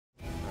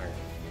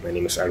my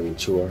name is Alvin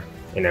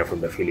and I'm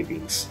from the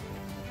Philippines.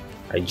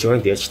 I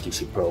joined the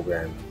HTC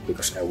program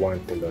because I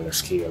want to learn a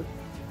skill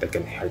that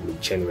can help me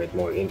generate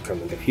more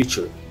income in the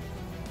future.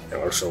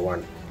 I also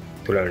want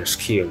to learn a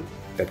skill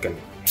that can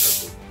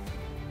help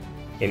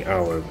me in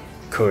our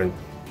current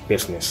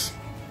business.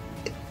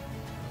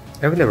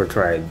 I've never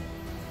tried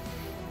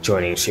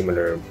joining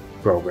similar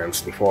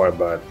programs before,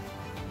 but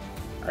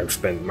I've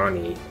spent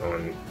money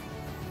on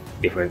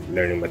different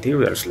learning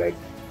materials like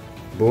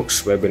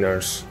books,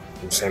 webinars,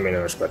 and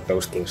seminars, but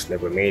those things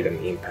never made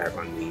an impact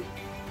on me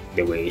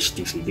the way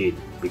HTC did,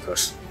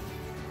 because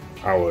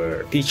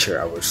our teacher,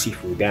 our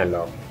Sifu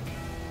Danlok,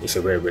 is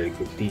a very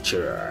good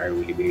teacher. I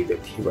really believe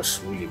that he was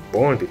really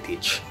born to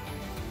teach.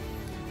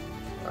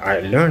 I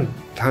learned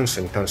tons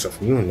and tons of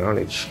new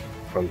knowledge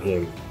from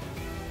him,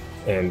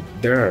 and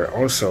there are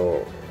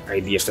also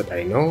ideas that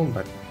I know,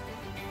 but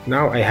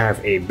now I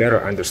have a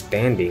better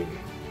understanding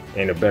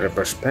and a better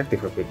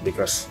perspective of it,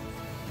 because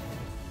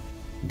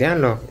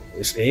Danlok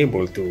is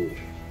able to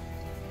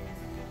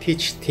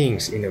teach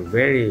things in a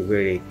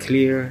very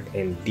clear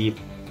and deep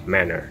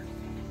manner.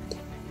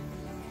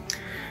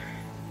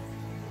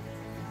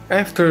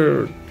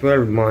 After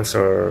 12 months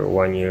or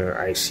 1 year,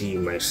 I see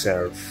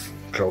myself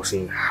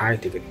closing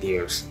high-ticket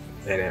deals,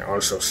 and I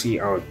also see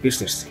our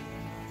business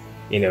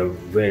in a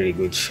very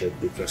good shape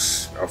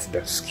because of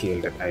the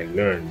skill that I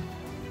learned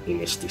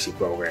in HTC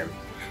program.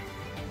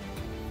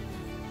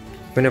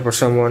 Whenever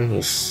someone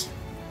is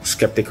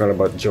skeptical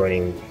about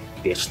joining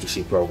the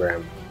HTC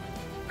program,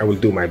 I will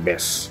do my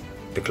best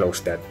to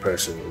close that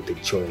person into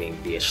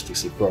joining the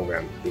HTC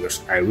program, because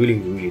I really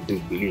do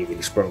believe in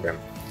this program.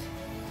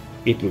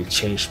 It will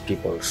change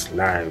people's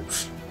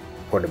lives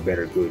for the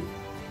better good,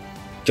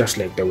 just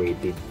like the way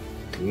it did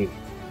to me.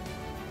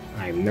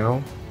 I am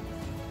now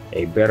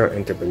a better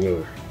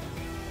entrepreneur.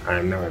 I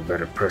am now a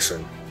better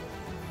person.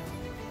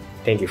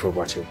 Thank you for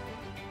watching.